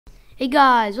Hey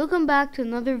guys, welcome back to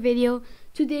another video.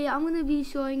 Today I'm gonna be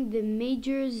showing the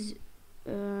Majo's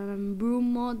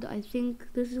Broom mod. I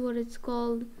think this is what it's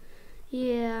called.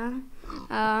 Yeah.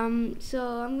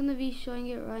 So I'm gonna be showing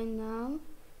it right now.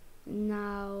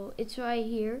 Now it's right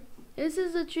here. This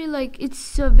is literally like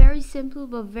it's very simple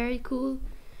but very cool.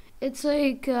 It's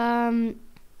like a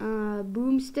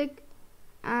broomstick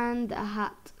and a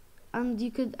hat, and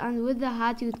with the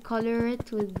hat you could color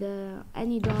it with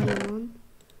any dye you want.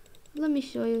 Let me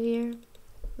show you here.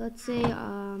 Let's say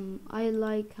I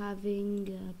like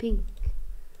having pink.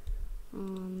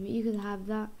 You could have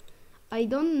that. I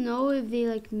don't know if they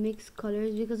like mix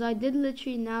colors because I did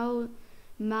literally now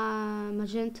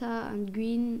magenta and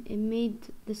green. It made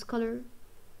this color,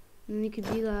 and it could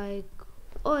be like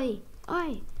oi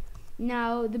oi.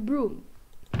 Now the broom.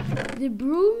 The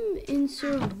broom in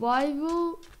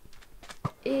survival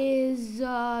is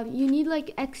you need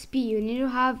like XP. You need to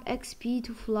have XP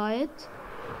to fly it.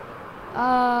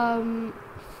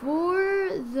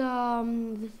 For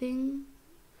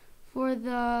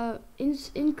the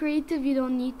in creative you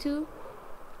don't need to.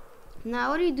 Now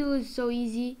what you do is so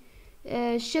easy.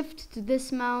 Shift to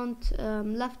dismount,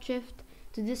 left shift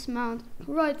to dismount,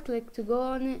 right click to go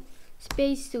on it,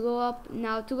 space to go up.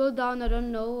 Now to go down I don't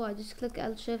know, I just click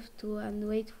L shift and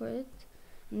wait for it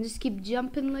and just keep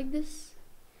jumping like this.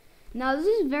 Now this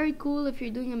is very cool if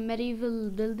you're doing a medieval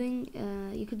building.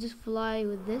 You could just fly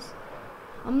with this.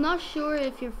 I'm not sure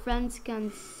if your friends can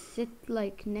sit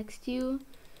like next to you,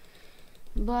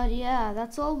 but yeah,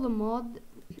 that's all the mod.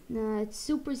 It's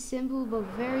super simple but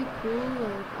very cool.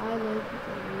 Like I like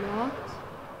it a lot.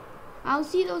 I'll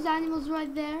see those animals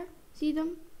right there. See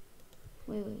them?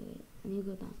 Wait. I need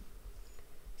to go down.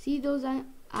 See those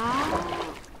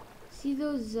see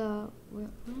those where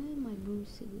did my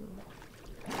broomstick go?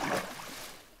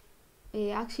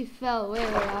 It actually fell. Wait,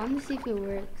 I want to see if it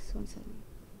works. 1 second.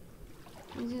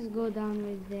 Let's just go down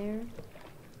right there.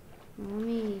 Now, let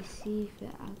me see if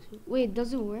it actually. Wait, it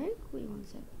doesn't work? Wait 1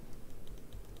 second.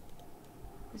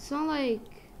 It's not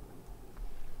like.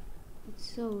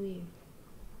 It's so weird.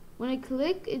 When I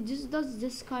click, it just does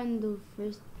this kind of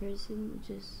first person,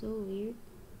 which is so weird.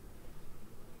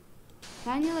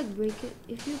 Can you like break it?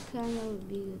 If you can, that would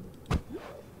be good.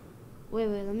 Wait,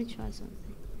 let me try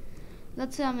something.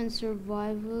 Let's say I'm in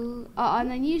survival.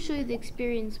 And I need to show you the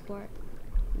experience part.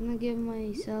 I'm gonna give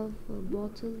myself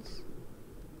bottles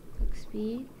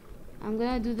XP. I'm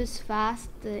gonna do this fast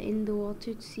in the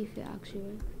water to see if it actually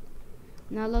works.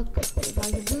 Now look, if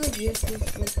I could do like this.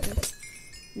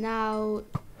 Now,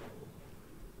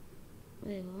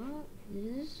 wait, what?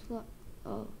 Did this fly?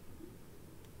 Oh.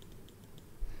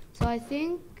 So I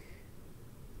think.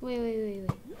 Wait.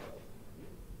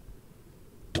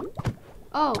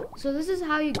 Oh, so this is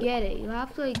how you get it. You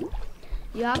have to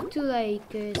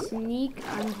like sneak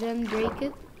and then break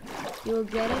it. You'll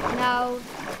get it. Now,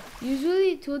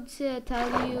 usually it would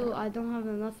tell you I don't have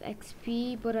enough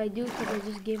XP, but I do because I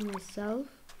just gave myself.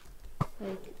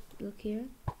 Like, look here.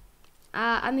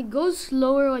 And it goes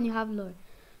slower when you have lower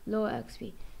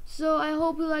XP. So I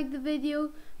hope you liked the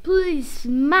video. Please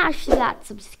smash that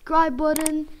subscribe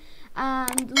button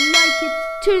and like it.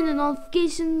 Turn the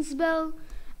notifications bell.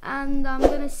 And I'm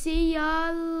gonna see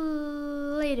y'all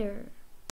later.